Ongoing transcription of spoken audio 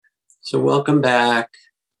So welcome back,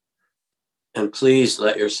 and please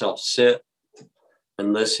let yourself sit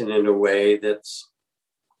and listen in a way that's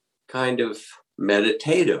kind of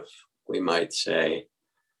meditative, we might say.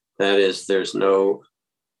 That is, there's no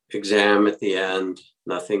exam at the end,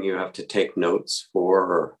 nothing you have to take notes for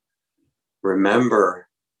or remember.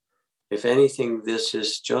 If anything, this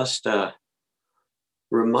is just a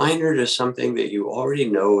reminder to something that you already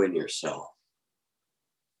know in yourself.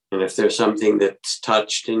 And if there's something that's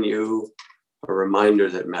touched in you, a reminder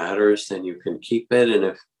that matters, then you can keep it. And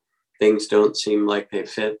if things don't seem like they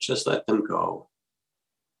fit, just let them go.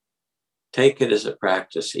 Take it as a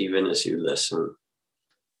practice, even as you listen.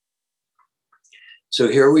 So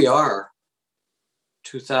here we are,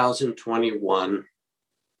 2021,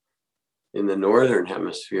 in the Northern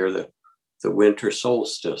Hemisphere, the winter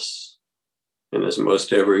solstice. And as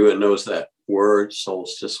most everyone knows, that word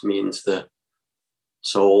solstice means the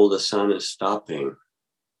sun is stopping.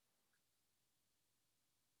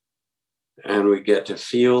 And we get to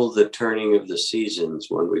feel the turning of the seasons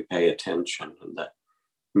when we pay attention, and the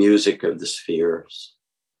music of the spheres.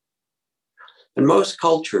 And most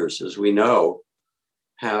cultures, as we know,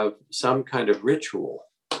 have some kind of ritual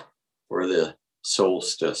for the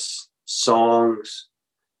solstice. Songs,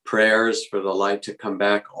 prayers for the light to come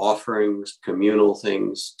back, offerings, communal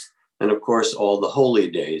things, and of course, all the holy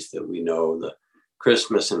days that we know, the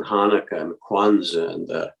Christmas and Hanukkah and Kwanzaa and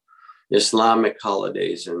the Islamic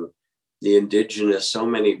holidays and the indigenous, so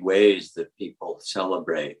many ways that people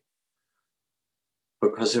celebrate,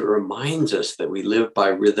 because it reminds us that we live by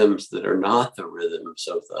rhythms that are not the rhythms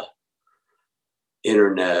of the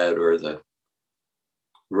internet or the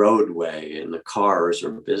roadway and the cars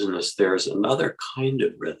or business. There's another kind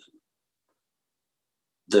of rhythm,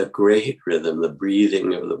 the great rhythm, the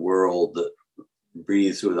breathing of the world that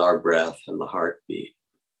breathes with our breath and the heartbeat.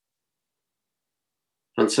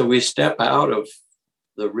 And so we step out of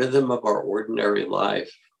the rhythm of our ordinary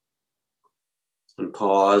life and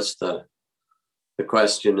pause. The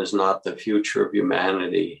question is not the future of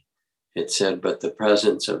humanity, it said, but the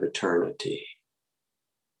presence of eternity.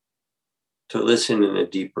 To listen in a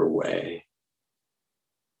deeper way.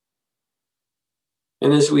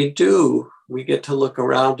 And as we do, we get to look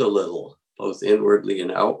around a little, both inwardly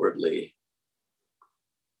and outwardly.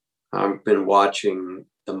 I've been watching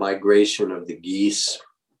the migration of the geese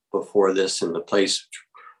before this in the place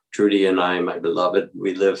Trudy and I, my beloved,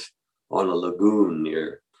 we live on a lagoon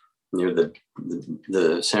near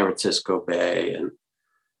the San Francisco Bay. And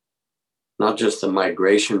not just the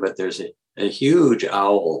migration, but there's a huge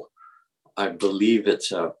owl. I believe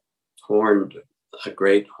it's a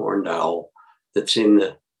great horned owl that's in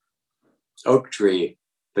the oak tree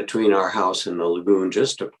between our house and the lagoon,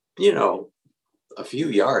 just a few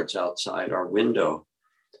yards outside our window.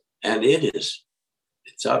 And it's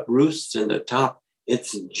up roosts in the top.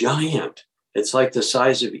 It's giant. It's like the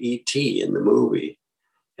size of E.T. in the movie.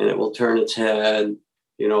 And it will turn its head,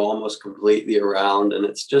 almost completely around. And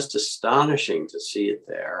it's just astonishing to see it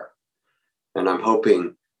there. And I'm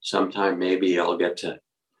hoping sometime maybe I'll get to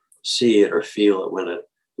see it or feel it when it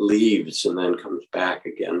leaves and then comes back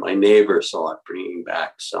again. My neighbor saw it bringing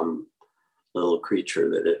back some little creature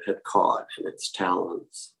that it had caught in its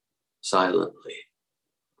talons silently.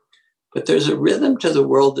 But there's a rhythm to the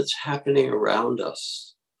world that's happening around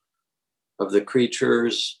us, of the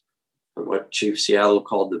creatures and what Chief Seattle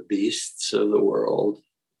called the beasts of the world,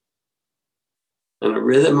 and a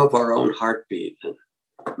rhythm of our own heartbeat and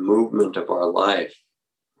movement of our life.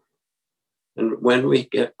 And when we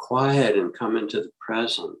get quiet and come into the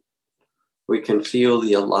present, we can feel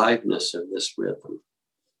the aliveness of this rhythm.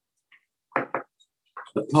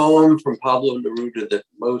 The poem from Pablo Neruda that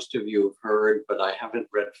most of you have heard, but I haven't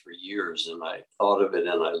read for years, and I thought of it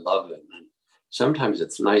and I love it. And sometimes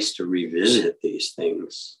it's nice to revisit these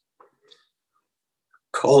things.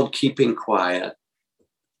 Called Keeping Quiet.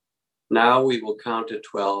 Now we will count to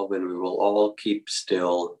 12 and we will all keep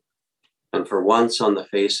still. And for once on the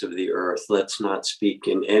face of the earth, let's not speak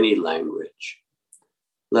in any language.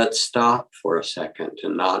 Let's stop for a second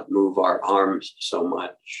and not move our arms so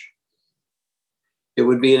much. It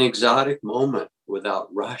would be an exotic moment without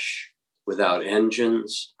rush, without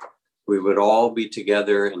engines. We would all be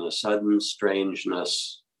together in a sudden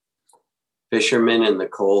strangeness. Fishermen in the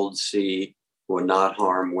cold sea would not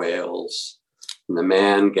harm whales, and the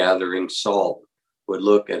man gathering salt would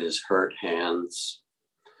look at his hurt hands.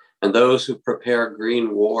 And those who prepare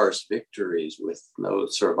green wars victories with no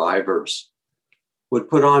survivors would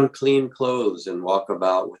put on clean clothes and walk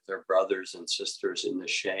about with their brothers and sisters in the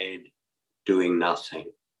shade, doing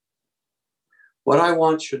nothing. What I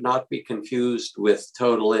want should not be confused with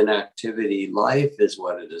total inactivity. Life is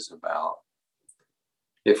what it is about.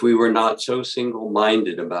 If we were not so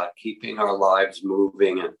single-minded about keeping our lives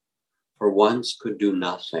moving and for once could do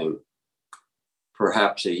nothing,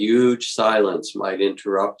 perhaps a huge silence might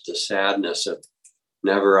interrupt the sadness of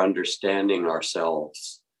never understanding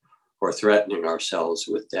ourselves or threatening ourselves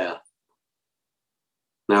with death.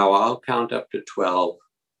 Now I'll count up to 12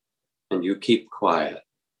 and you keep quiet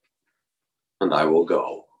and I will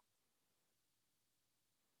go.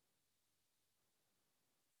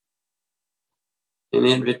 An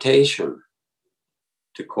invitation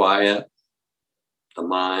to quiet the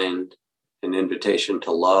mind, an invitation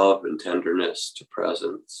to love and tenderness, to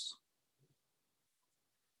presence.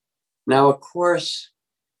 Now, of course,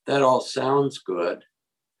 that all sounds good.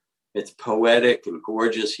 It's poetic and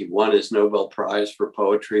gorgeous. He won his Nobel Prize for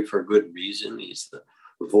poetry for good reason. He's the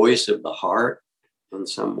voice of the heart in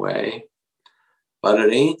some way. But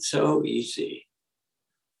it ain't so easy.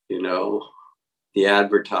 You know, the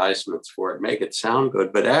advertisements for it make it sound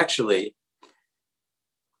good, but actually,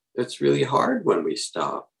 it's really hard when we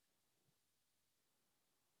stop.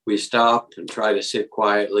 We stop and try to sit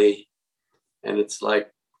quietly, and it's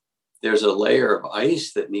like there's a layer of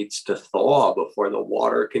ice that needs to thaw before the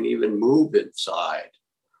water can even move inside.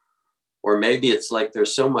 Or maybe it's like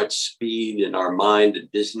there's so much speed in our mind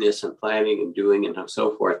and business and planning and doing and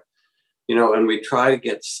so forth, you know, and we try to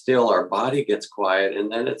get still, our body gets quiet,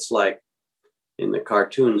 and then it's like in the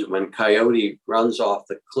cartoons when Coyote runs off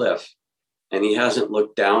the cliff and he hasn't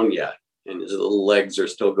looked down yet, and his little legs are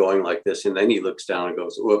still going like this. And then he looks down and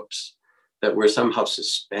goes, whoops, that we're somehow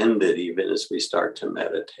suspended even as we start to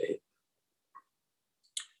meditate.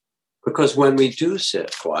 Because when we do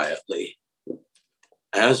sit quietly,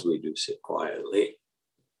 as we do sit quietly,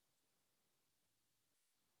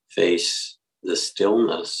 face the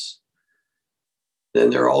stillness, then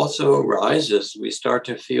there also arises, we start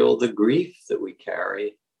to feel the grief that we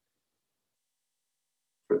carry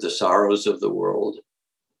for the sorrows of the world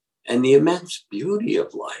and the immense beauty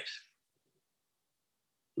of life.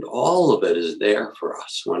 And all of it is there for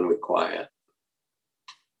us when we quiet.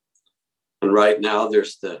 And right now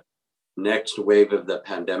there's the next wave of the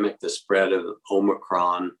pandemic, the spread of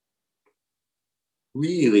Omicron,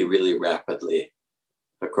 really, really rapidly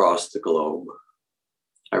across the globe.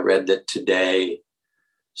 I read that today,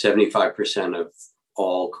 75% of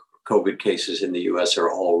all COVID cases in the US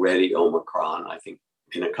are already Omicron. I think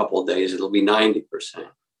in a couple of days, it'll be 90%.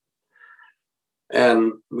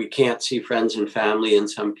 And we can't see friends and family in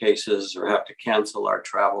some cases, or have to cancel our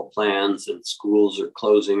travel plans, and schools are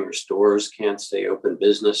closing, or stores can't stay open,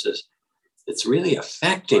 businesses. It's really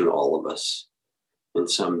affecting all of us in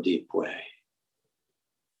some deep way.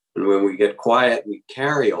 And when we get quiet, we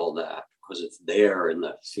carry all that because it's there in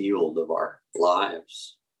the field of our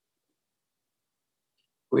lives.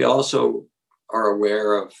 We also are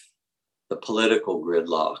aware of the political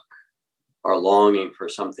gridlock, our longing for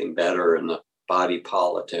something better in the body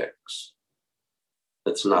politics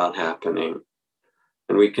that's not happening.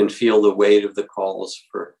 And we can feel the weight of the calls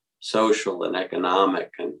for social and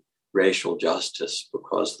economic and racial justice,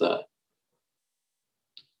 because the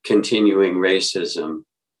continuing racism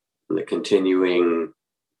and the continuing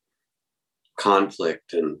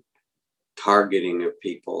conflict and targeting of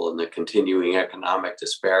people and the continuing economic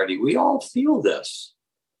disparity, we all feel this.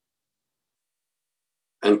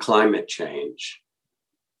 And climate change.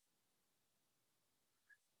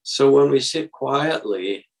 So when we sit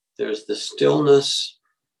quietly, there's the stillness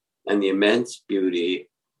and the immense beauty.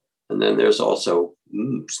 And then there's also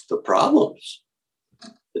the problems,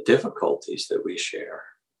 the difficulties that we share.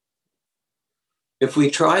 If we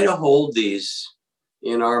try to hold these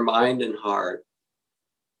in our mind and heart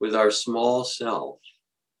with our small self,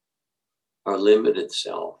 our limited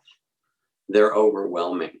self, they're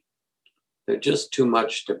overwhelming. They're just too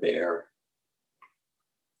much to bear.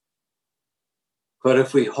 But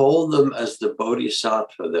if we hold them as the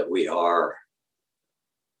bodhisattva that we are,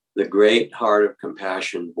 the great heart of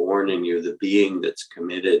compassion born in you, the being that's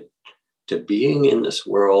committed to being in this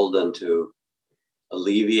world and to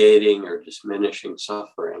alleviating or diminishing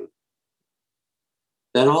suffering,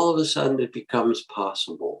 then all of a sudden it becomes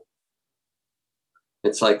possible.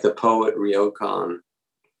 It's like the poet Ryokan,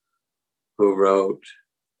 who wrote,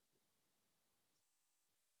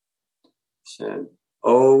 said,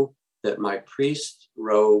 "Oh, that my priest's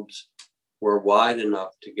robes were wide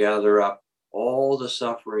enough to gather up all the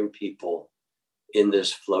suffering people in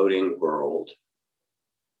this floating world."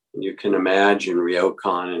 And you can imagine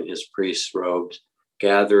Ryokan in his priest's robes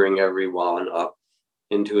gathering everyone up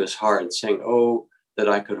into his heart and saying, "Oh, that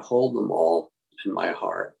I could hold them all in my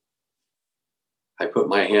heart." I put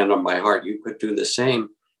my hand on my heart, you could do the same.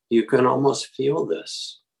 You can almost feel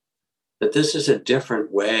this, that this is a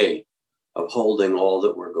different way of holding all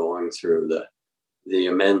that we're going through, the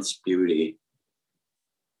immense beauty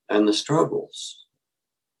and the struggles.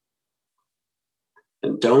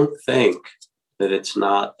 And don't think that it's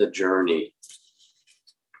not the journey.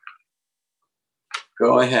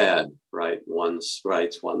 Go ahead, writes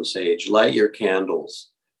one sage, light your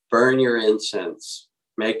candles, burn your incense,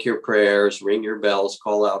 make your prayers, ring your bells,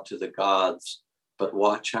 call out to the gods, but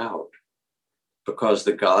watch out, because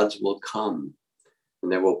the gods will come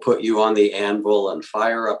and they will put you on the anvil and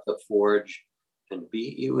fire up the forge and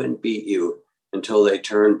beat you until they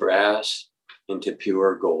turn brass into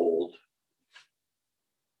pure gold.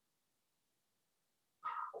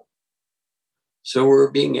 So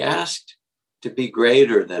we're being asked to be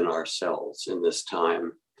greater than ourselves in this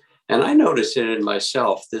time. And I noticed it in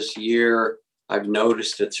myself this year. I've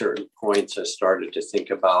noticed at certain points, I started to think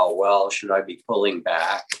about, well, should I be pulling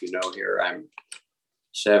back? You know, here I'm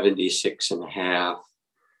 76 and a half.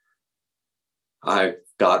 I've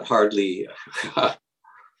got hardly,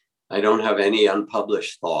 I don't have any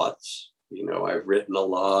unpublished thoughts. You know, I've written a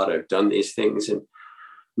lot, I've done these things, and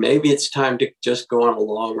maybe it's time to just go on a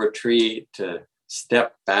long retreat, to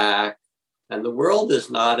step back. And the world is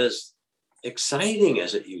not as exciting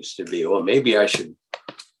as it used to be. Well, maybe I should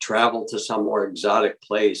travel to some more exotic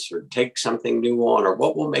place or take something new on, or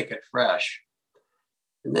what will make it fresh.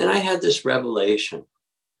 And then I had this revelation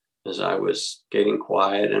as I was getting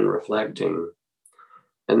quiet and reflecting.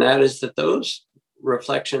 And that is that those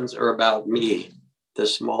reflections are about me, the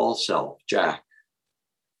small self, Jack.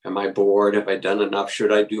 Am I bored? Have I done enough?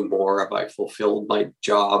 Should I do more? Have I fulfilled my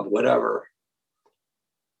job? Whatever.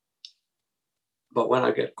 But when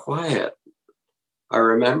I get quiet, I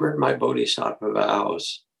remembered my bodhisattva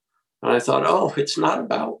vows. And I thought, oh, it's not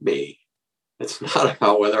about me. It's not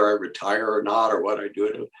about whether I retire or not, or what I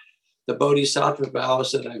do. The bodhisattva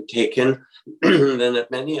vows that I've taken, and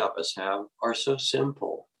that many of us have, are so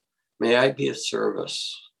simple. May I be of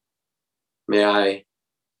service. May I,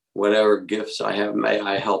 whatever gifts I have, may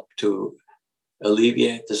I help to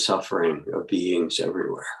alleviate the suffering of beings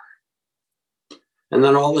everywhere. And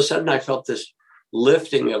then all of a sudden I felt this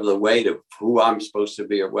lifting of the weight of who I'm supposed to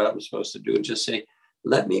be or what I'm supposed to do, and just say,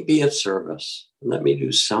 let me be of service. Let me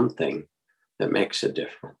do something that makes a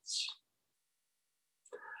difference.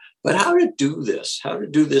 But how to do this? How to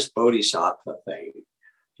do this bodhisattva thing?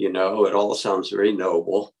 You know, it all sounds very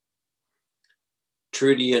noble.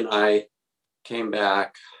 Trudy and I came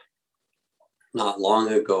back not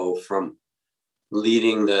long ago from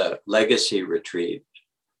leading the legacy retreat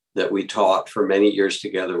that we taught for many years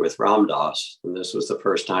together with Ram Dass. And this was the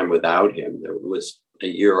first time without him. There was a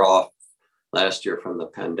year off last year from the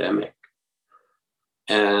pandemic.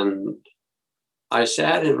 And I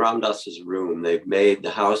sat in Ram Dass's room. They've made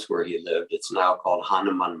the house where he lived, it's now called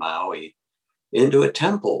Hanuman Maui, into a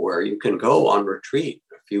temple where you can go on retreat,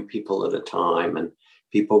 a few people at a time, and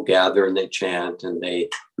people gather and they chant and they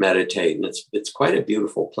meditate. And it's quite a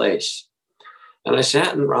beautiful place. And I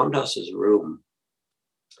sat in Ram Dass's room.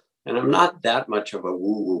 And I'm not that much of a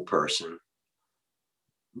woo-woo person,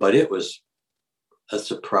 but it was a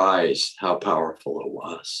surprise how powerful it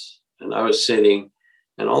was. And I was sitting,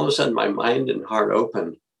 and all of a sudden my mind and heart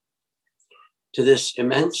opened to this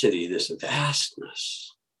immensity, this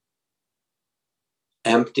vastness,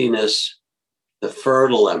 emptiness, the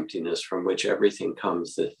fertile emptiness from which everything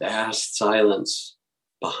comes, the vast silence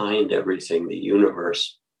behind everything, the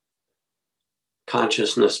universe,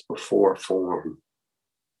 consciousness before form.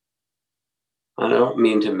 I don't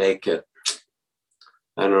mean to make it,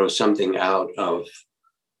 I don't know, something out of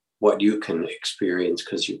what you can experience,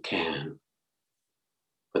 because you can.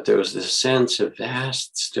 But there was this sense of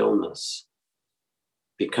vast stillness,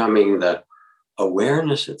 becoming the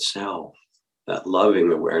awareness itself, that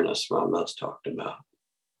loving awareness Ram Dass talked about.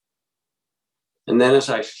 And then as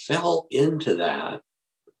I fell into that,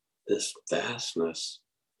 this vastness,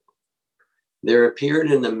 there appeared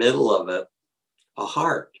in the middle of it a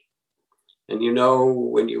heart. And you know,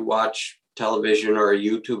 when you watch television or a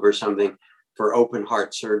YouTube or something for open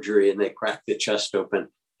heart surgery and they crack the chest open,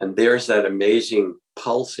 and there's that amazing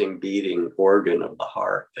pulsing, beating organ of the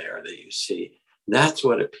heart there that you see. That's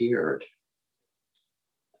what appeared.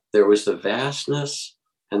 There was the vastness,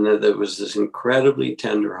 and then there was this incredibly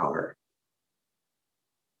tender heart.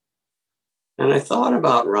 And I thought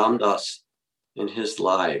about Ram Dass in his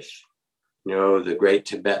life. You know, the great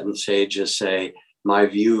Tibetan sages say, my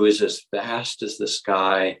view is as vast as the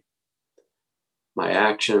sky. My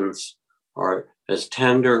actions are as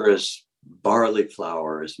tender as barley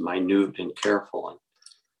flour, as minute and careful.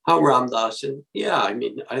 How Ram Dass, and yeah, I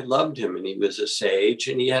mean, I loved him, and he was a sage,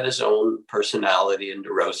 and he had his own personality and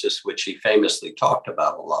neurosis, which he famously talked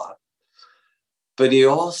about a lot. But he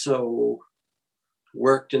also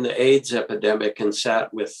worked in the AIDS epidemic and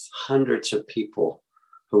sat with hundreds of people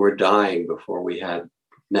who were dying before we had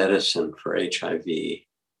medicine for HIV. He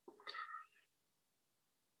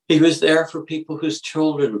was there for people whose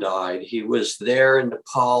children died. He was there in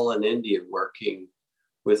Nepal and India working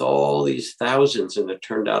with all these thousands, and it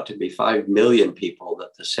turned out to be 5 million people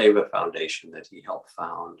that the Seva Foundation that he helped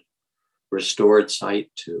found restored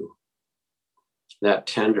sight to. That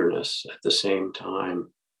tenderness at the same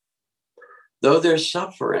time. Though there's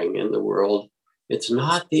suffering in the world, it's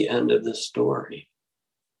not the end of the story.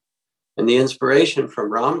 And the inspiration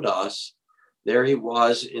from Ram Dass, there he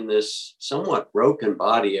was in this somewhat broken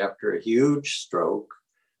body after a huge stroke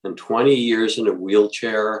and 20 years in a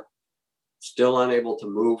wheelchair, still unable to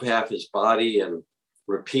move half his body, and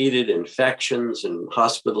repeated infections and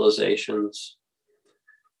hospitalizations.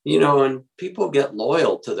 You know, and people get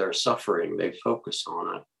loyal to their suffering, they focus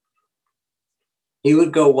on it. He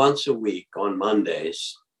would go once a week on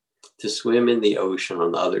Mondays to swim in the ocean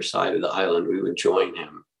on the other side of the island. We would join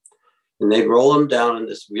him. And they'd roll him down in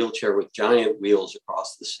this wheelchair with giant wheels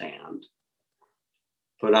across the sand,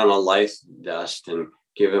 put on a life vest and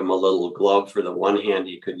give him a little glove for the one hand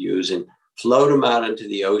he could use, and float him out into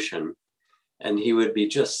the ocean. And he would be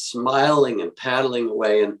just smiling and paddling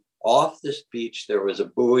away. And off this beach, there was a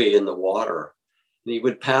buoy in the water. And he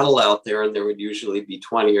would paddle out there, and there would usually be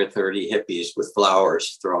 20 or 30 hippies with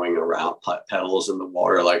flowers throwing around petals in the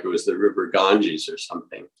water like it was the River Ganges or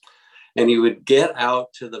something. And he would get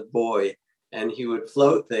out to the buoy, and he would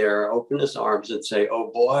float there, open his arms and say,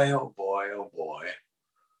 "Oh boy, oh boy, oh boy."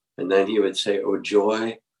 And then he would say, "Oh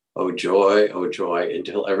joy, oh joy, oh joy,"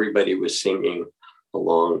 until everybody was singing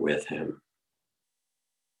along with him.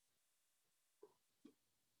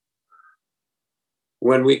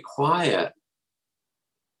 When we quiet,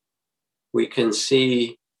 we can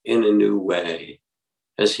see in a new way,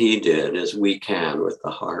 as he did, as we can with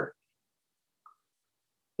the heart.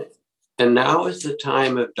 And now is the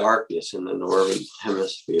time of darkness in the Northern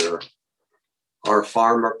Hemisphere. Our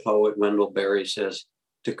farmer poet Wendell Berry says,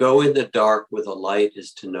 "To go in the dark with a light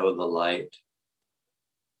is to know the light.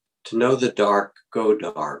 To know the dark, go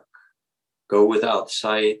dark. Go without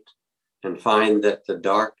sight, and find that the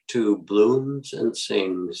dark too blooms and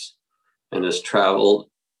sings and is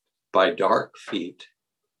traveled by dark feet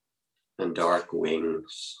and dark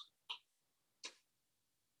wings."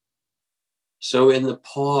 So in the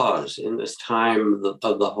pause, in this time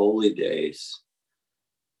of the holy days,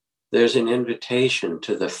 there's an invitation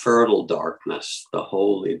to the fertile darkness, the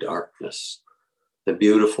holy darkness, the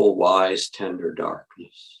beautiful, wise, tender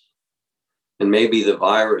darkness. And maybe the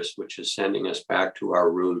virus, which is sending us back to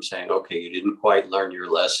our room saying, "Okay, you didn't quite learn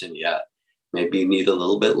your lesson yet. Maybe you need a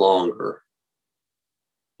little bit longer,"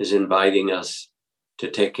 is inviting us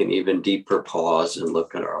to take an even deeper pause and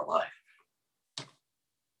look at our life.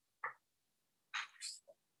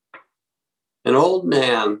 An old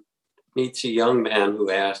man meets a young man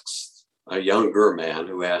who asks, a younger man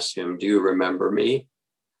who asks him, "Do you remember me?"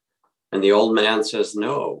 And the old man says,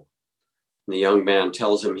 "No." And the young man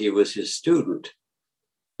tells him he was his student.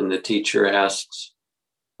 And the teacher asks,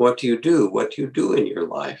 "What do you do? What do you do in your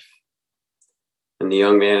life?" And the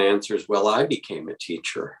young man answers, "Well, I became a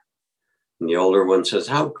teacher." And the older one says,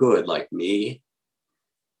 "How good, like me?"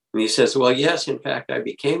 And he says, "Well, yes, in fact, I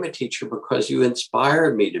became a teacher because you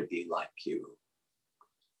inspired me to be like you."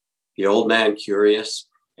 The old man, curious,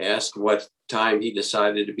 asked what time he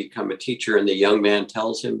decided to become a teacher, and the young man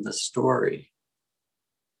tells him the story.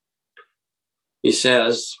 He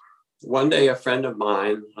says, "One day a friend of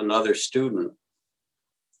mine, another student,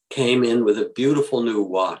 came in with a beautiful new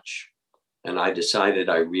watch, and I decided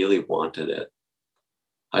I really wanted it.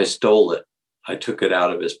 I stole it. I took it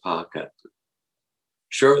out of his pocket.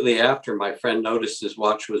 Shortly after, my friend noticed his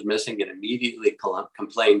watch was missing and immediately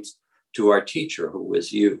complained to our teacher, who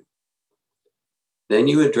was you. Then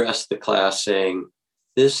you addressed the class saying,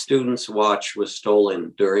 'This student's watch was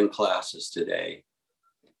stolen during classes today.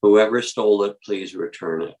 Whoever stole it, please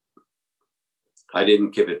return it.' I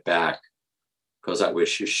didn't give it back because I was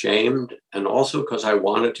ashamed and also because I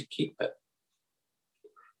wanted to keep it.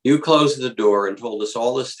 You closed the door and told us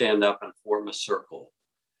all to stand up and form a circle.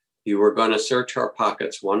 You were going to search our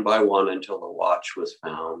pockets one by one until the watch was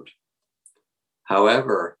found.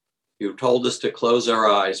 However, you told us to close our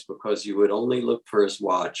eyes because you would only look for his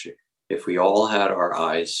watch if we all had our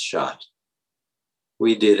eyes shut.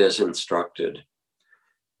 We did as instructed.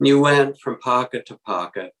 You went from pocket to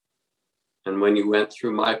pocket, And when you went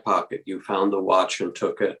through my pocket, you found the watch and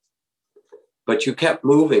took it. But you kept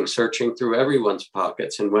moving, searching through everyone's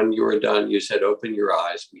pockets. And when you were done, you said, open your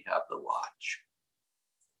eyes, we have the watch.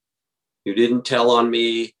 You didn't tell on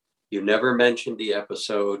me. You never mentioned the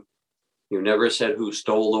episode. You never said who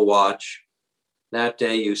stole the watch. That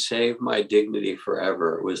day, you saved my dignity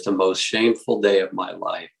forever. It was the most shameful day of my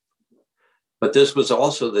life. But this was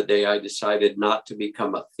also the day I decided not to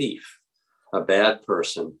become a thief, a bad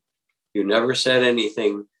person. You never said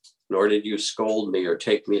anything, nor did you scold me or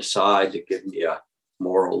take me aside to give me a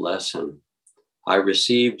moral lesson. I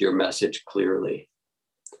received your message clearly.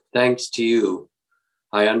 Thanks to you,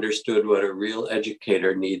 I understood what a real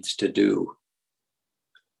educator needs to do.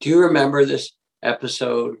 Do you remember this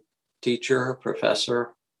episode, teacher or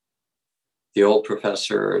professor? The old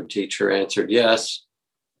professor and teacher answered, yes.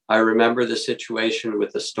 I remember the situation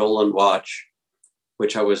with the stolen watch,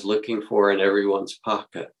 which I was looking for in everyone's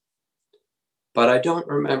pocket. But I don't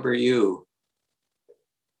remember you,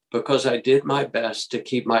 because I did my best to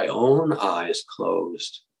keep my own eyes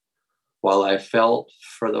closed while I felt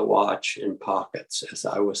for the watch in pockets as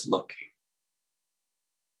I was looking.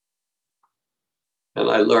 And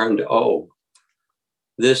I learned, oh,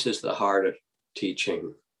 this is the heart of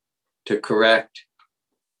teaching, to correct,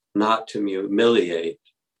 not to humiliate.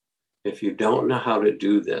 If you don't know how to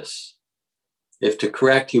do this, if to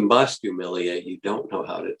correct you must humiliate, you don't know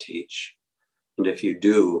how to teach. And if you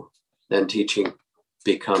do, then teaching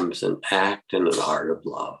becomes an act and an art of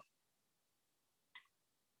love.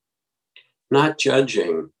 Not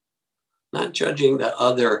judging the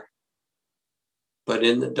other, but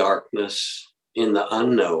in the darkness, in the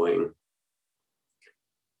unknowing,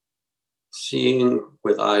 seeing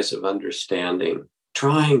with eyes of understanding,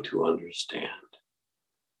 trying to understand.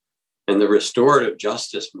 And the restorative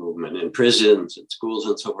justice movement in prisons and schools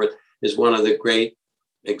and so forth is one of the great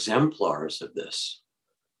exemplars of this,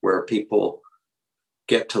 where people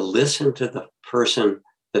get to listen to the person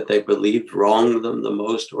that they believed wronged them the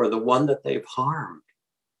most or the one that they've harmed,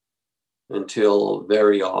 until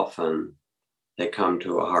very often they come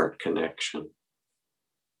to a heart connection.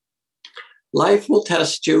 Life will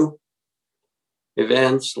test you.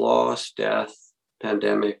 Events, loss, death,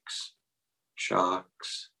 pandemics,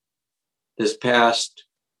 shocks. This past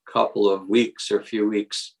couple of weeks or few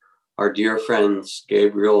weeks, our dear friends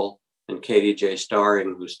Gabriel and Katie J.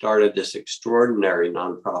 Starring, who started this extraordinary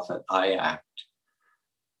nonprofit IACT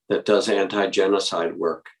that does anti-genocide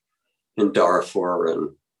work in Darfur and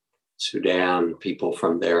Sudan, people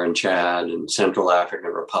from there, and Chad and Central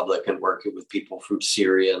African Republic, and working with people from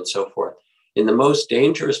Syria and so forth. In the most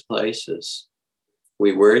dangerous places,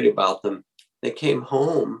 we worried about them. They came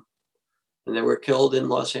home and they were killed in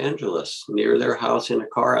Los Angeles near their house in a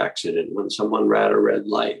car accident when someone ran a red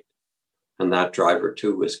light. And that driver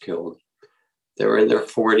too was killed. They were in their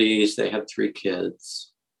 40s. They had 3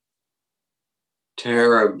 kids.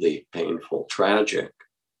 Terribly painful, tragic.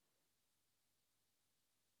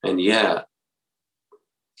 And yet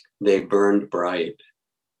they burned bright.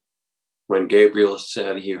 When Gabriel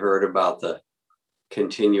said he heard about the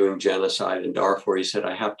continuing genocide in Darfur, he said,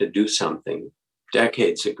 I have to do something.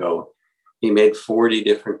 Decades ago, he made 40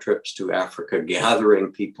 different trips to Africa,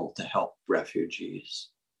 gathering people to help refugees.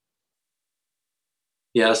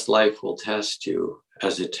 Yes, life will test you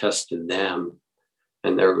as it tested them,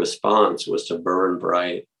 and their response was to burn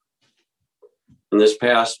bright. And this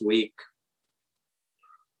past week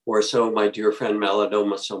or so, my dear friend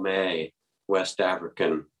Malidoma Somé, West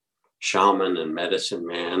African shaman and medicine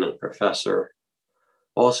man and professor,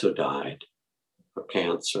 also died of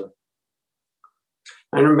cancer.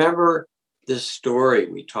 I remember this story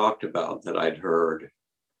we talked about that I'd heard,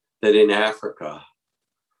 that in Africa,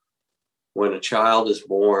 when a child is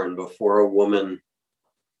born, before a woman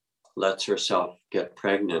lets herself get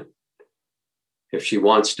pregnant, if she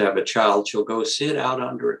wants to have a child, she'll go sit out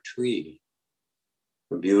under a tree,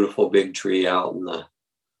 a beautiful big tree out in the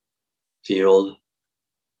field,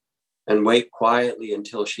 and wait quietly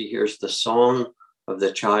until she hears the song of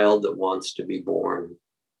the child that wants to be born.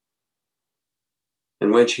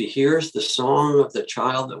 And when she hears the song of the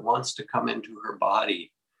child that wants to come into her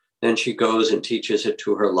body, then she goes and teaches it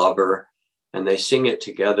to her lover, and they sing it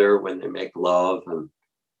together when they make love and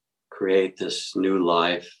create this new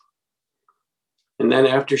life. And then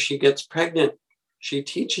after she gets pregnant, she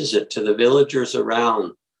teaches it to the villagers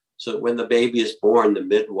around, so that when the baby is born, the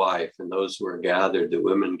midwife and those who are gathered, the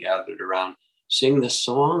women gathered around, sing the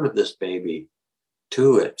song of this baby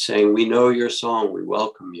to it, saying, we know your song, we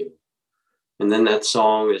welcome you. And then that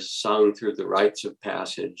song is sung through the rites of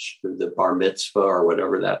passage, through the bar mitzvah or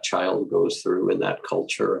whatever that child goes through in that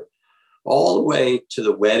culture, all the way to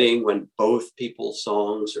the wedding when both people's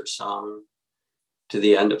songs are sung, to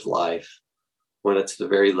the end of life, when it's the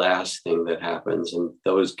very last thing that happens and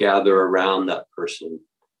those gather around that person,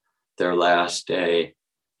 their last day,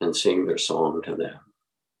 and sing their song to them.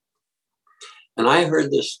 And I heard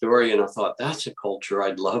this story and I thought, that's a culture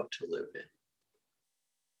I'd love to live in,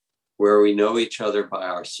 where we know each other by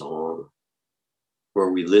our song, where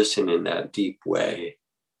we listen in that deep way.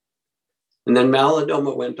 And then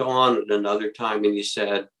Malidoma went on at another time and he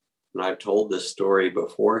said, and I've told this story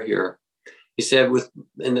before here, he said,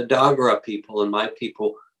 in the Dagara people and my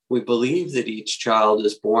people, we believe that each child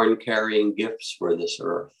is born carrying gifts for this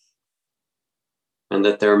earth, and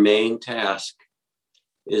that their main task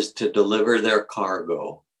is to deliver their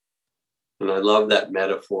cargo. And I love that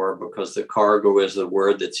metaphor because the cargo is the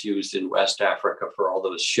word that's used in West Africa for all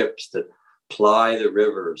those ships that ply the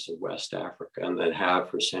rivers of West Africa and that have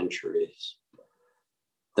for centuries.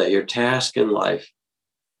 That your task in life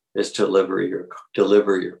is to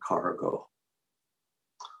deliver your cargo.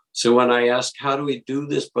 So when I ask, how do we do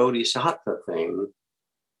this bodhisattva thing?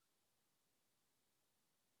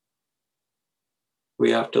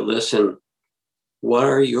 We have to listen. What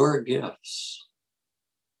are your gifts?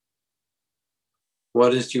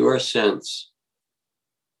 What is your sense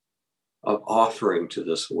of offering to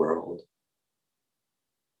this world?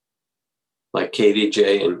 Like Katie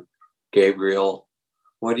J and Gabriel,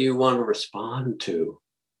 what do you want to respond to?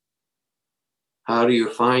 How do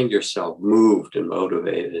you find yourself moved and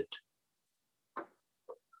motivated?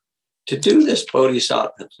 To do this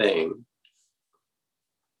bodhisattva thing,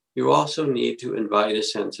 you also need to invite a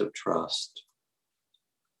sense of trust.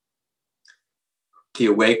 The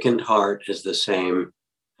awakened heart is the same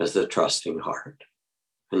as the trusting heart.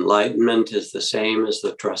 Enlightenment is the same as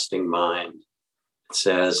the trusting mind, it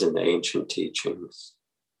says in the ancient teachings.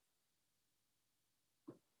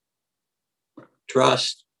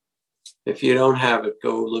 Trust. If you don't have it,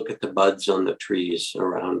 go look at the buds on the trees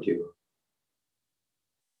around you.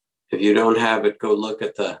 If you don't have it, go look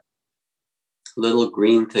at the little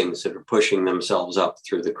green things that are pushing themselves up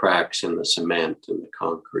through the cracks in the cement and the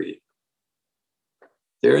concrete.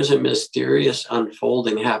 There is a mysterious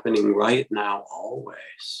unfolding happening right now,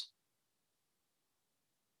 always.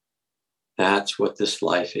 That's what this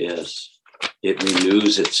life is. It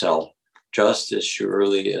renews itself just as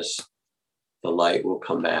surely as the light will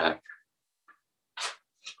come back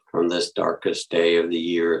from this darkest day of the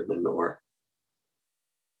year in the north.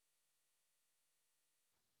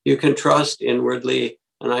 You can trust inwardly,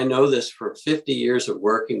 and I know this for 50 years of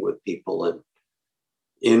working with people and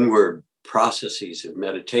inward processes of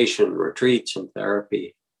meditation, retreats, and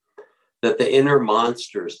therapy, that the inner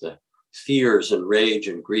monsters, the fears and rage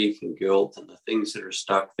and grief and guilt and the things that are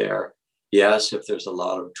stuck there, yes, if there's a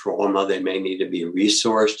lot of trauma, they may need to be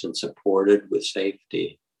resourced and supported with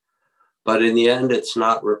safety. But in the end, it's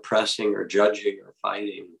not repressing or judging or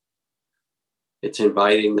fighting. It's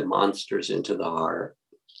inviting the monsters into the heart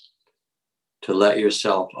to let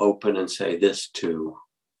yourself open and say this too.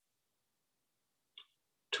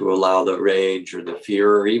 To allow the rage or the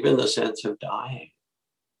fear or even the sense of dying.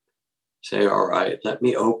 Say, all right, let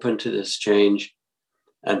me open to this change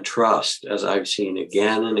and trust, as I've seen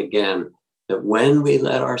again and again, that when we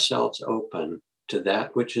let ourselves open to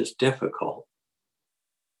that which is difficult,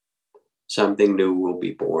 something new will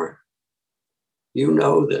be born. You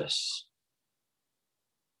know this.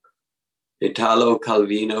 Italo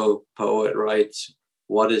Calvino, poet, writes,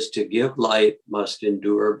 what is to give light must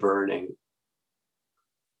endure burning.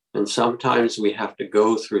 And sometimes we have to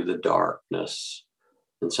go through the darkness,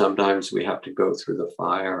 and sometimes we have to go through the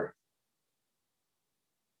fire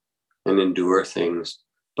and endure things.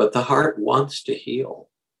 But the heart wants to heal.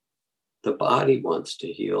 The body wants to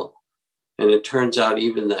heal. And it turns out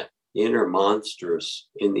even the inner monsters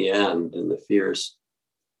in the end and the fears,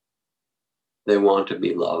 they want to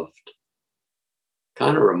be loved.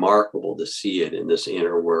 Kind of remarkable to see it in this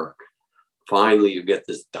inner work. Finally, you get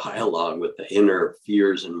this dialogue with the inner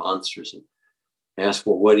fears and monsters and ask,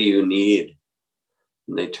 well, what do you need?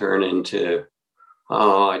 And they turn into,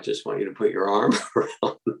 oh, I just want you to put your arm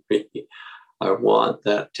around me. I want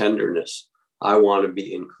that tenderness. I want to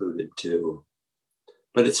be included too.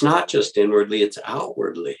 But it's not just inwardly, it's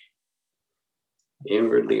outwardly.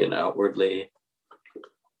 Inwardly and outwardly.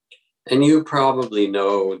 And you probably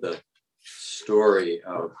know the story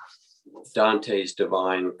of Dante's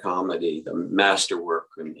Divine Comedy, the masterwork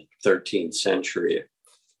in the 13th century,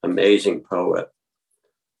 amazing poet.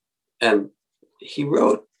 And he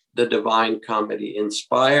wrote the Divine Comedy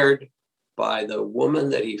inspired by the woman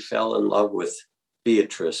that he fell in love with,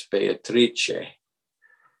 Beatrice. It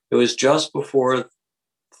was just before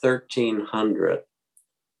 1300.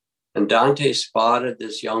 And Dante spotted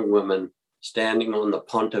this young woman standing on the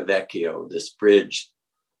Ponte Vecchio, this bridge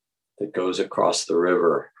that goes across the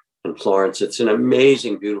river in Florence. It's an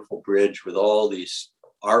amazing, beautiful bridge with all these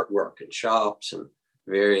artwork and shops and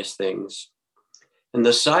various things. And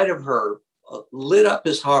the sight of her lit up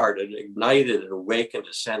his heart and ignited and awakened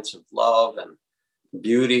a sense of love and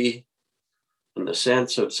beauty and the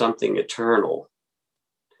sense of something eternal.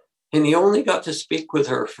 And he only got to speak with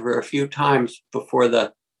her for a few times before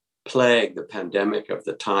the plague, the pandemic of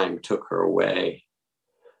the time, took her away.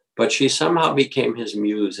 But she somehow became his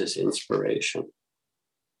muse, his inspiration.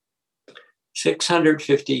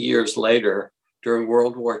 650 years later, during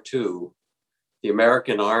World War II, the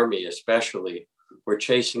American army especially were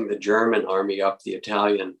chasing the German army up the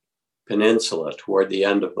Italian peninsula toward the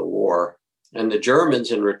end of the war. And the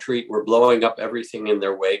Germans in retreat were blowing up everything in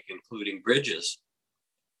their wake, including bridges,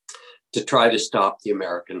 to try to stop the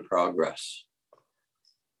American progress.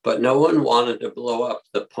 But no one wanted to blow up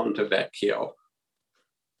the Ponte Vecchio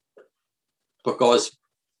because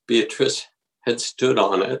Beatrice had stood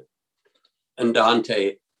on it and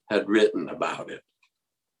Dante had written about it.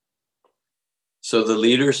 So the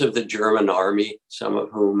leaders of the German army, some of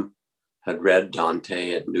whom had read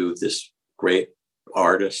Dante and knew this great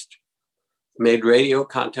artist, made radio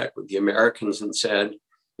contact with the Americans and said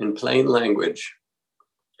in plain language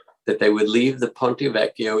that they would leave the Ponte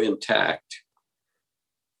Vecchio intact,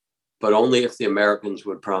 but only if the Americans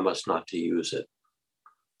would promise not to use it.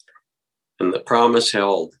 And the promise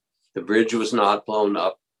held. The bridge was not blown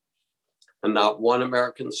up, and not one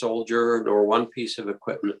American soldier nor one piece of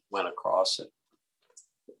equipment went across it.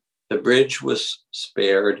 The bridge was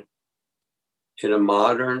spared in a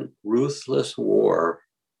modern, ruthless war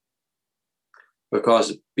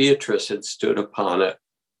because Beatrice had stood upon it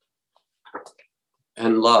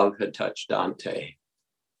and love had touched Dante.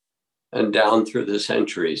 And down through the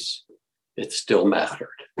centuries, it still mattered.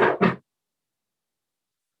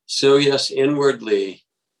 So yes, inwardly,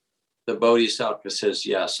 the Bodhisattva says,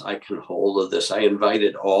 yes, I can hold of this. I invite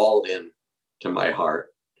it all in to my heart,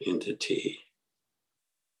 into tea.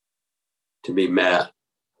 To be met,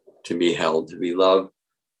 to be held, to be loved.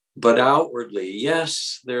 But outwardly,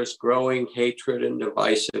 yes, there's growing hatred and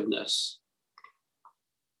divisiveness.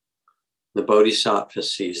 The Bodhisattva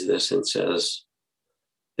sees this and says,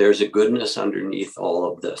 there's a goodness underneath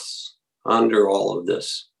all of this. Under all of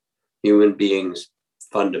this, human beings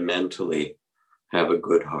fundamentally have a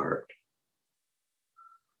good heart.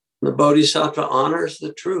 The Bodhisattva honors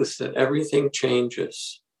the truth that everything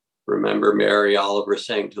changes. Remember Mary Oliver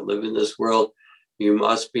saying, to live in this world, you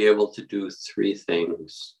must be able to do three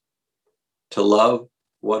things. To love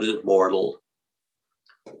what is mortal,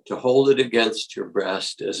 to hold it against your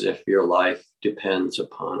breast as if your life depends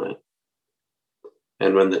upon it.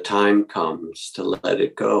 And when the time comes to let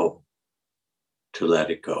it go, to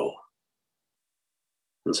let it go.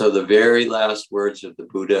 And so the very last words of the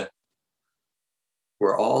Buddha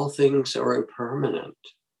were, all things are impermanent.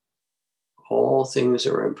 All things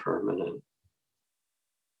are impermanent.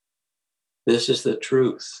 This is the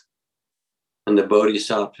truth. And the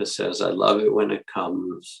Bodhisattva says, I love it when it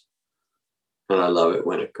comes, and I love it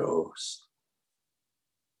when it goes.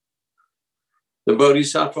 The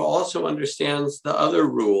Bodhisattva also understands the other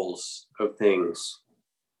rules of things,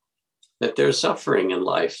 that there's suffering in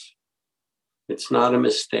life. It's not a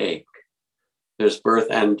mistake. There's birth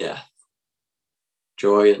and death,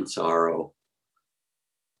 joy and sorrow,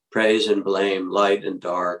 praise and blame, light and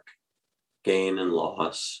dark, gain and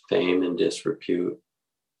loss, fame and disrepute.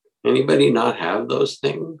 Anybody not have those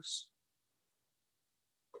things?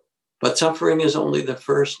 But suffering is only the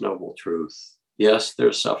first noble truth. Yes,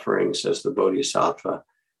 there's suffering, says the Bodhisattva,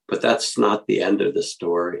 but that's not the end of the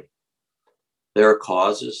story. There are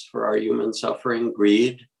causes for our human suffering: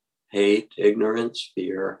 greed, hate, ignorance,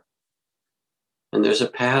 fear. And there's a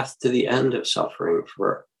path to the end of suffering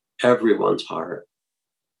for everyone's heart.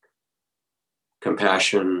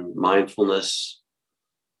 Compassion, mindfulness,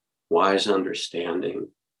 wise understanding.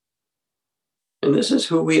 And this is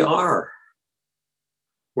who we are.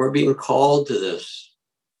 We're being called to this,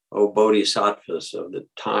 O Bodhisattvas of the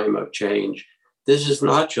time of change. This is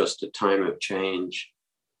not just a time of change.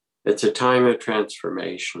 It's a time of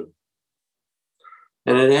transformation.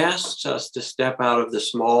 And it asks us to step out of the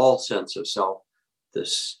small sense of self,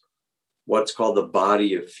 this, what's called the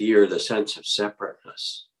body of fear, the sense of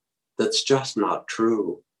separateness. That's just not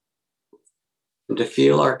true. And to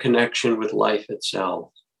feel our connection with life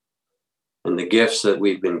itself and the gifts that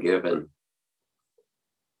we've been given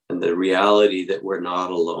and the reality that we're not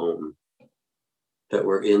alone, that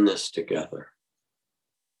we're in this together.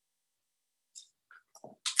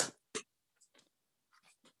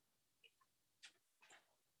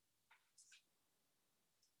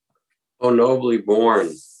 O nobly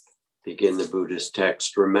born, begin the Buddhist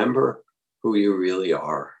text, remember who you really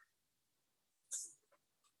are.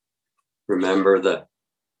 Remember the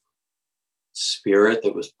spirit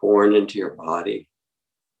that was born into your body,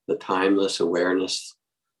 the timeless awareness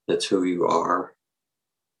that's who you are.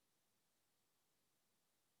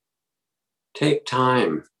 Take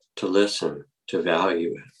time to listen, to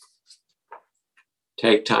value it.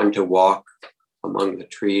 Take time to walk among the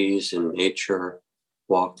trees in nature,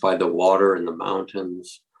 walk by the water in the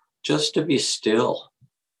mountains, just to be still.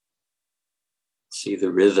 See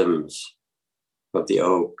the rhythms of the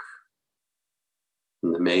oak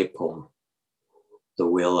and the maple, the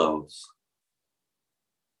willows.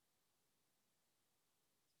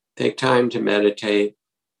 Take time to meditate.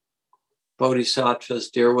 Bodhisattvas,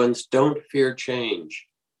 dear ones, don't fear change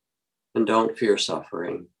and don't fear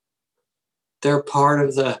suffering. They're part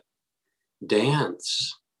of the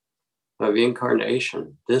dance of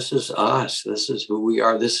incarnation. This is us. This is who we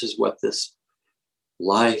are. This is what this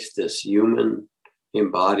life, this human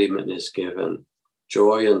embodiment is given.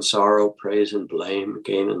 Joy and sorrow, praise and blame,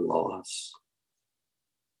 gain and loss.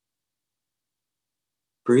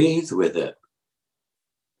 Breathe with it.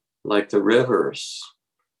 Like the rivers,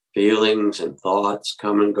 feelings and thoughts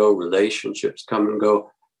come and go, relationships come and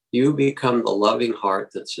go. You become the loving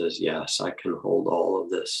heart that says, yes, I can hold all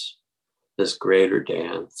of this greater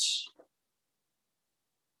dance.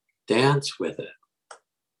 Dance with it.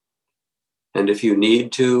 And if you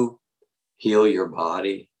need to, heal your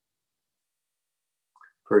body.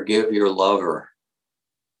 Forgive your lover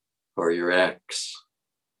or your ex.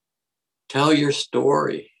 Tell your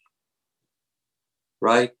story.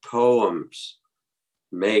 Write poems.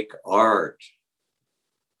 Make art.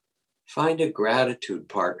 Find a gratitude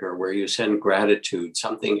partner where you send gratitude,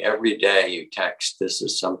 something every day you text, this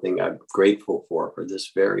is something I'm grateful for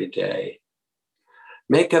this very day.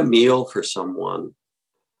 Make a meal for someone.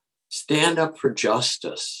 Stand up for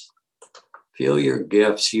justice. Feel your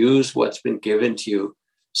gifts. Use what's been given to you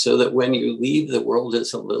so that when you leave, the world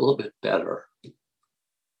is a little bit better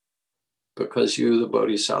because you, the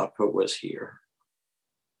Bodhisattva, was here.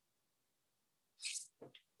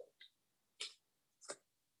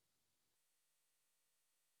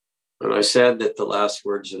 And I said that the last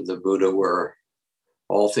words of the Buddha were,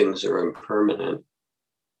 all things are impermanent.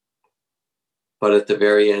 But at the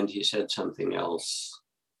very end, he said something else.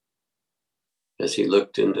 As he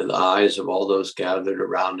looked into the eyes of all those gathered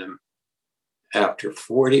around him, after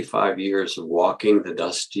 45 years of walking the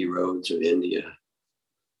dusty roads of India,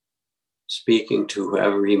 speaking to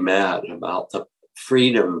whoever he met about the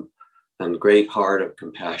freedom and great heart of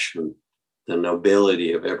compassion, the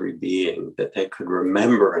nobility of every being that they could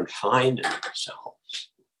remember and find in themselves.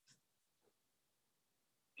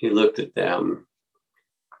 He looked at them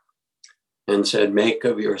and said, make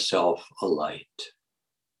of yourself a light.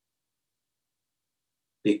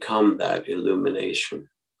 Become that illumination,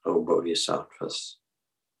 O Bodhisattvas,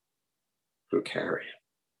 and carry it.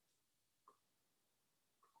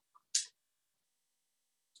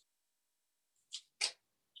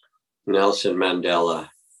 Nelson Mandela,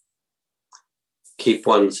 keep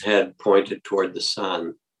one's head pointed toward the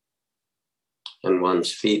sun and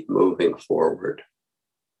one's feet moving forward.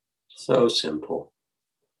 So simple.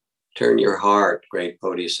 Turn your heart, great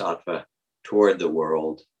Bodhisattva, toward the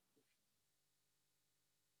world.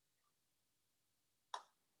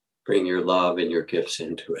 Bring your love and your gifts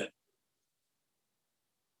into it.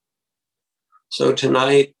 So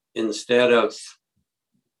tonight, instead of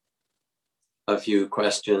a few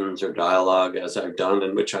questions or dialogue, as I've done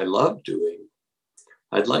and which I love doing,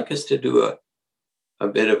 I'd like us to do a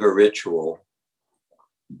bit of a ritual.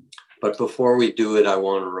 But before we do it, I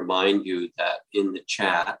want to remind you that in the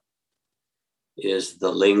chat is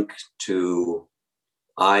the link to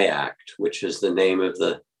IACT, which is the name of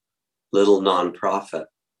the little nonprofit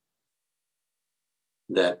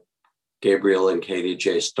that Gabriel and Katie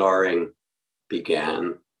J. Starring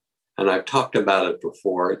began. And I've talked about it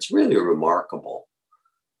before. It's really remarkable,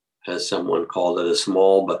 as someone called it, a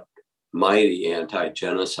small but mighty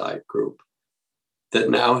anti-genocide group that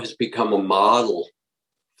now has become a model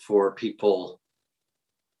for people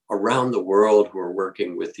around the world who are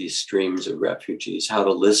working with these streams of refugees, how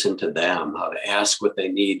to listen to them, how to ask what they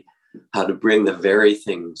need, how to bring the very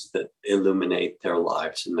things that illuminate their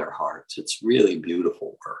lives and their hearts. It's really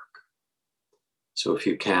beautiful work. So if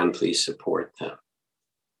you can, please support them.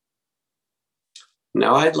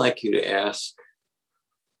 Now I'd like to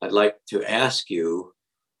ask you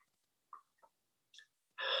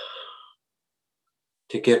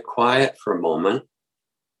to get quiet for a moment.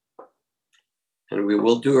 And we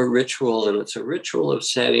will do a ritual, and it's a ritual of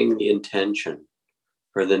setting the intention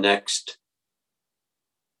for the next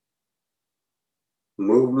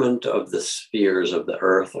movement of the spheres of the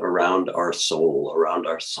earth around our soul, around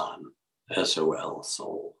our sun, SOL,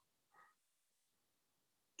 soul.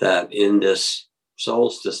 That in this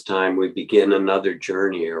solstice time, we begin another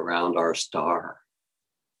journey around our star.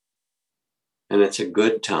 And it's a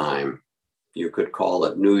good time. You could call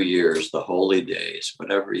it New Year's, the holy days,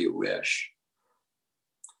 whatever you wish.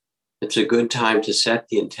 It's a good time to set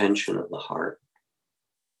the intention of the heart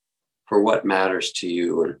for what matters to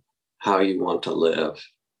you and how you want to live.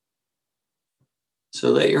 So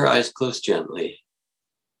let your eyes close gently.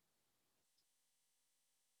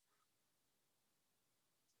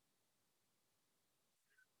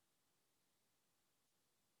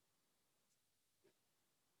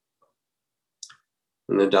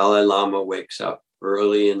 And the Dalai Lama wakes up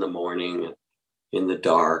early in the morning in the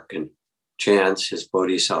dark and chants his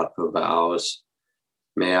bodhisattva vows.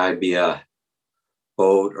 May I be a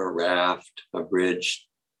boat or raft, a bridge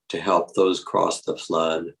to help those cross the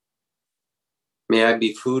flood. May I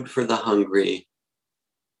be food for the hungry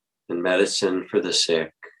and medicine for the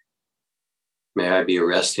sick. May I be a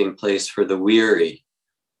resting place for the weary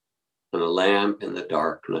and a lamp in the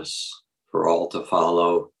darkness for all to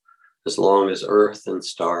follow as long as earth and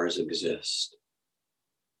stars exist.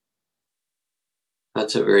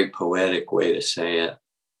 That's a very poetic way to say it.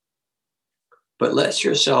 But let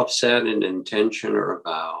yourself set an intention or a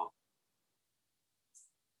vow.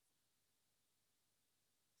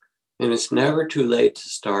 And it's never too late to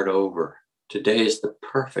start over. Today is the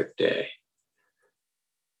perfect day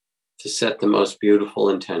to set the most beautiful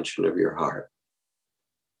intention of your heart.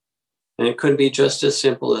 And it could be just as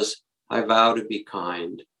simple as, I vow to be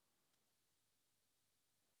kind.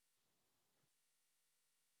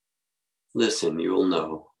 Listen, you will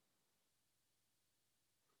know.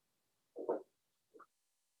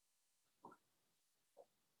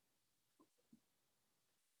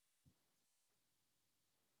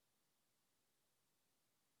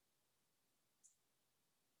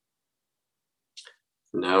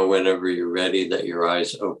 Now, whenever you're ready, let your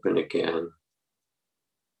eyes open again.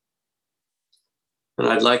 And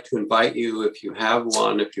I'd like to invite you, if you have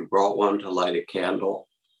one, if you brought one, to light a candle.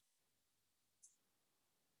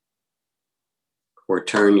 Or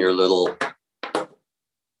turn your little,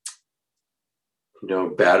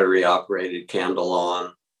 battery-operated candle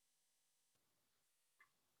on.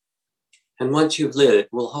 And once you've lit it,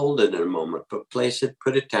 we'll hold it in a moment, but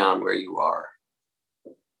put it down where you are.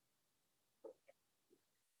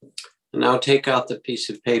 And now take out the piece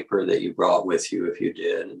of paper that you brought with you, if you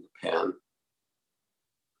did, and the pen.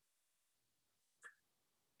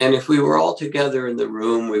 And if we were all together in the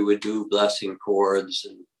room, we would do blessing chords,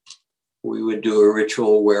 and we would do a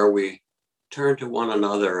ritual where we turn to one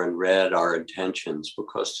another and read our intentions,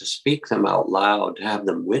 because to speak them out loud, to have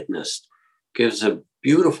them witnessed, gives a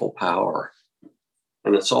beautiful power.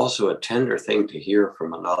 And it's also a tender thing to hear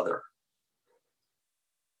from another.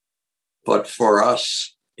 But for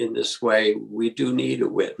us, in this way, we do need a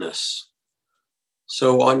witness.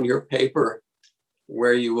 So on your paper,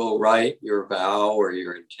 where you will write your vow or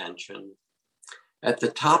your intention, at the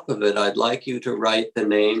top of it, I'd like you to write the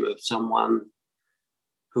name of someone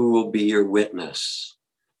who will be your witness.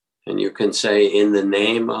 And you can say, in the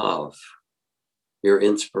name of your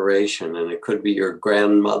inspiration, and it could be your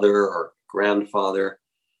grandmother or grandfather.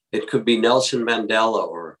 It could be Nelson Mandela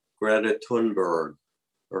or Greta Thunberg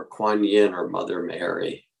or Kuan Yin or Mother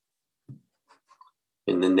Mary.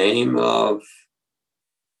 In the name of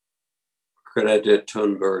Greta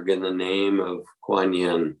Thunberg, in the name of Kuan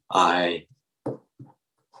Yin, I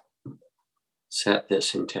set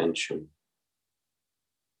this intention.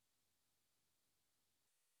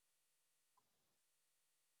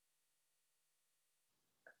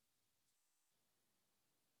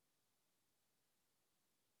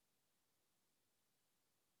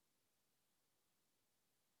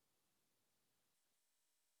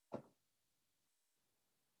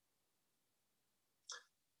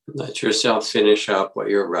 Let yourself finish up what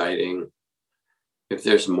you're writing. If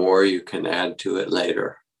there's more, you can add to it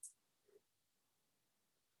later.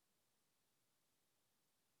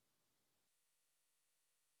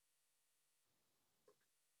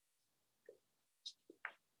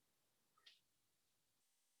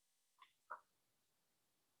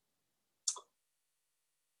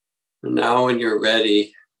 And now when you're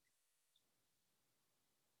ready,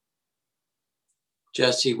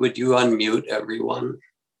 Jesse, would you unmute everyone,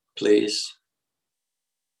 please?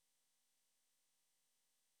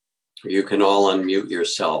 You can all unmute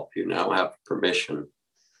yourself. You now have permission.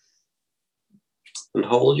 And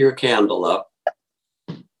hold your candle up.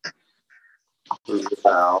 And you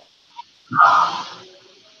bow.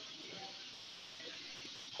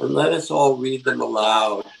 And let us all read them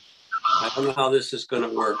aloud. I don't know how this is going to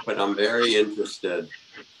work, but I'm very interested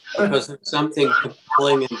because there's something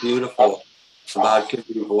compelling and beautiful about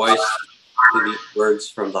giving voice to these words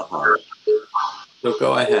from the heart. So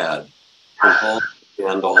go ahead and hold the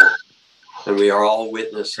candle, and we are all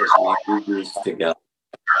witnesses as we read these together.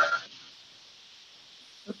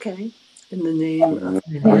 Okay. In the name of my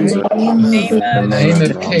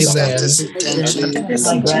grandchildren's intention,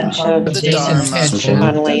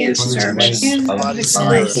 bodily and service, be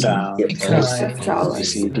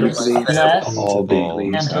kind, bless, all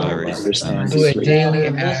beings and do a daily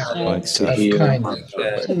act of kindness,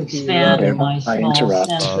 to expand my small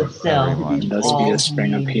sense of self to thus all be a who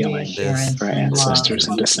spring of need healing reassurance for and love. ancestors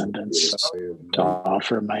and descendants, to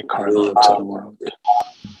offer my karma to the world.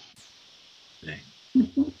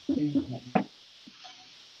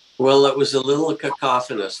 Well, it was a little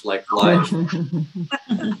cacophonous like life,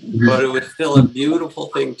 but it was still a beautiful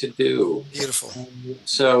thing to do. Beautiful.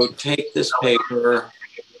 So take this paper,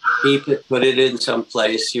 keep it, put it in some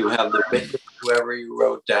place. You have the witness, whoever you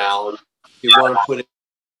wrote down. You want to put it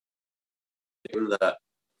in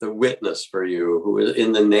the witness for you, who is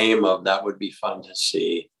in the name of, that would be fun to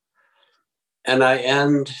see. And I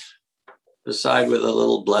end beside with a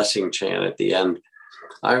little blessing chant at the end.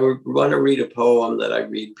 I want to read a poem that I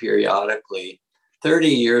read periodically. 30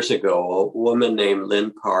 years ago, a woman named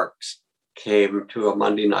Lynn Parks came to a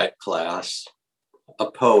Monday night class,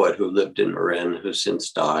 a poet who lived in Marin, who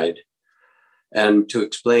since died. And to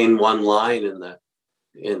explain one line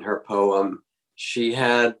in her poem, she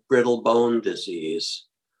had brittle bone disease,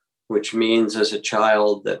 which means as a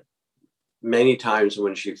child that many times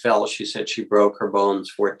when she fell, she said she broke her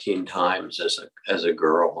bones 14 times as a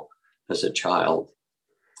girl, as a child.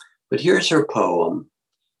 But here's her poem.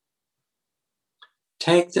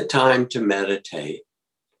 Take the time to meditate,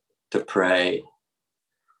 to pray.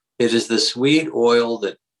 It is the sweet oil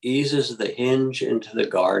that eases the hinge into the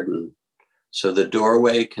garden so the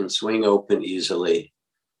doorway can swing open easily.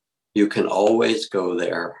 You can always go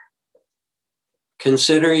there.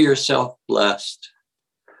 Consider yourself blessed.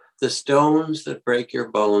 The stones that break your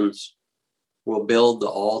bones will build the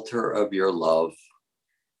altar of your love.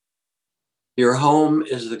 Your home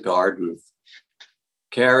is the garden.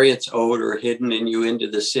 Carry its odor hidden in you into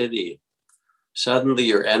the city. Suddenly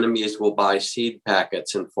your enemies will buy seed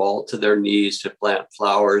packets and fall to their knees to plant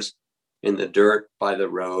flowers in the dirt by the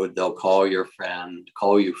road. They'll call you friend,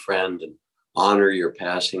 and honor your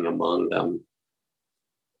passing among them.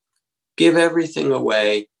 Give everything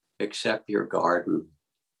away except your garden,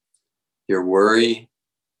 your worry,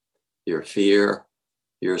 your fear,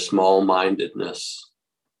 your small-mindedness.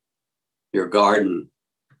 Your garden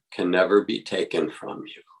can never be taken from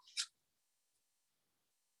you.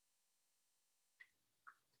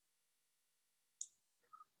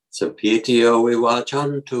 Sapitio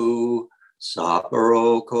viwachantu,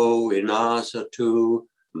 saparoko vinasatu,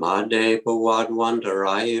 made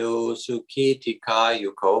pawadwantarayo sukitika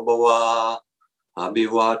yukobawa,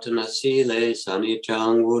 abhivatana sile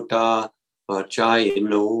sanichang vuta,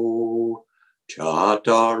 vachayino,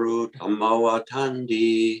 chataru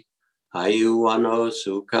tamawatandi, Hayuano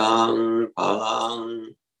sukang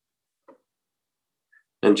palang.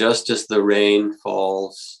 And just as the rain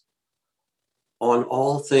falls on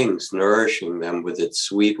all things, nourishing them with its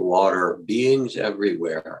sweet water, beings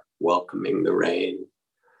everywhere welcoming the rain.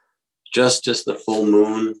 Just as the full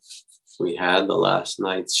moon we had the last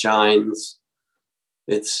night shines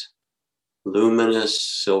its luminous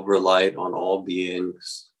silver light on all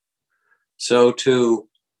beings, so too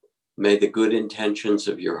may the good intentions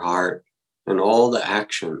of your heart and all the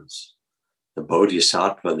actions, the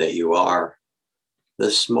bodhisattva that you are, the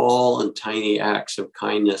small and tiny acts of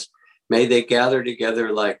kindness, may they gather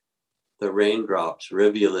together like the raindrops,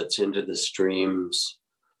 rivulets into the streams,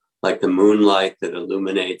 like the moonlight that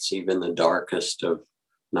illuminates even the darkest of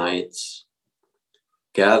nights.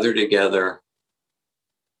 Gather together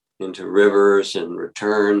into rivers and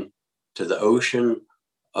return to the ocean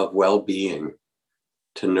of well-being,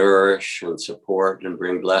 to nourish and support and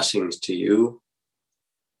bring blessings to you,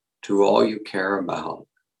 to all you care about.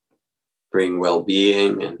 Bring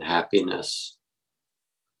well-being and happiness,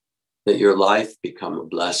 that your life become a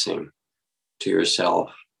blessing to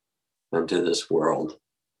yourself and to this world.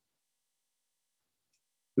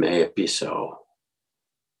 May it be so.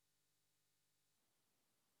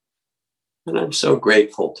 And I'm so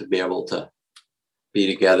grateful to be able to be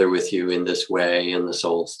together with you in this way in the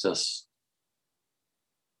solstice.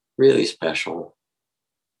 Really special.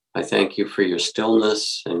 I thank you for your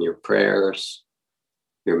stillness and your prayers,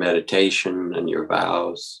 your meditation and your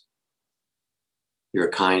vows, your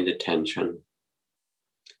kind attention.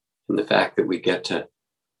 And the fact that we get to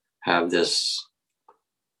have this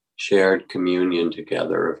shared communion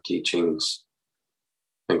together of teachings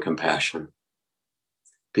and compassion.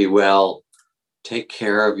 Be well, take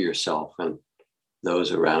care of yourself and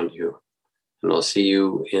those around you. And I'll see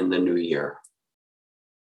you in the new year.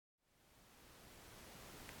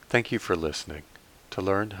 Thank you for listening. To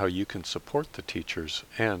learn how you can support the teachers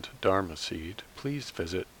and Dharma Seed, please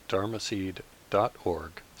visit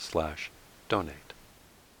dharmaseed.org/donate.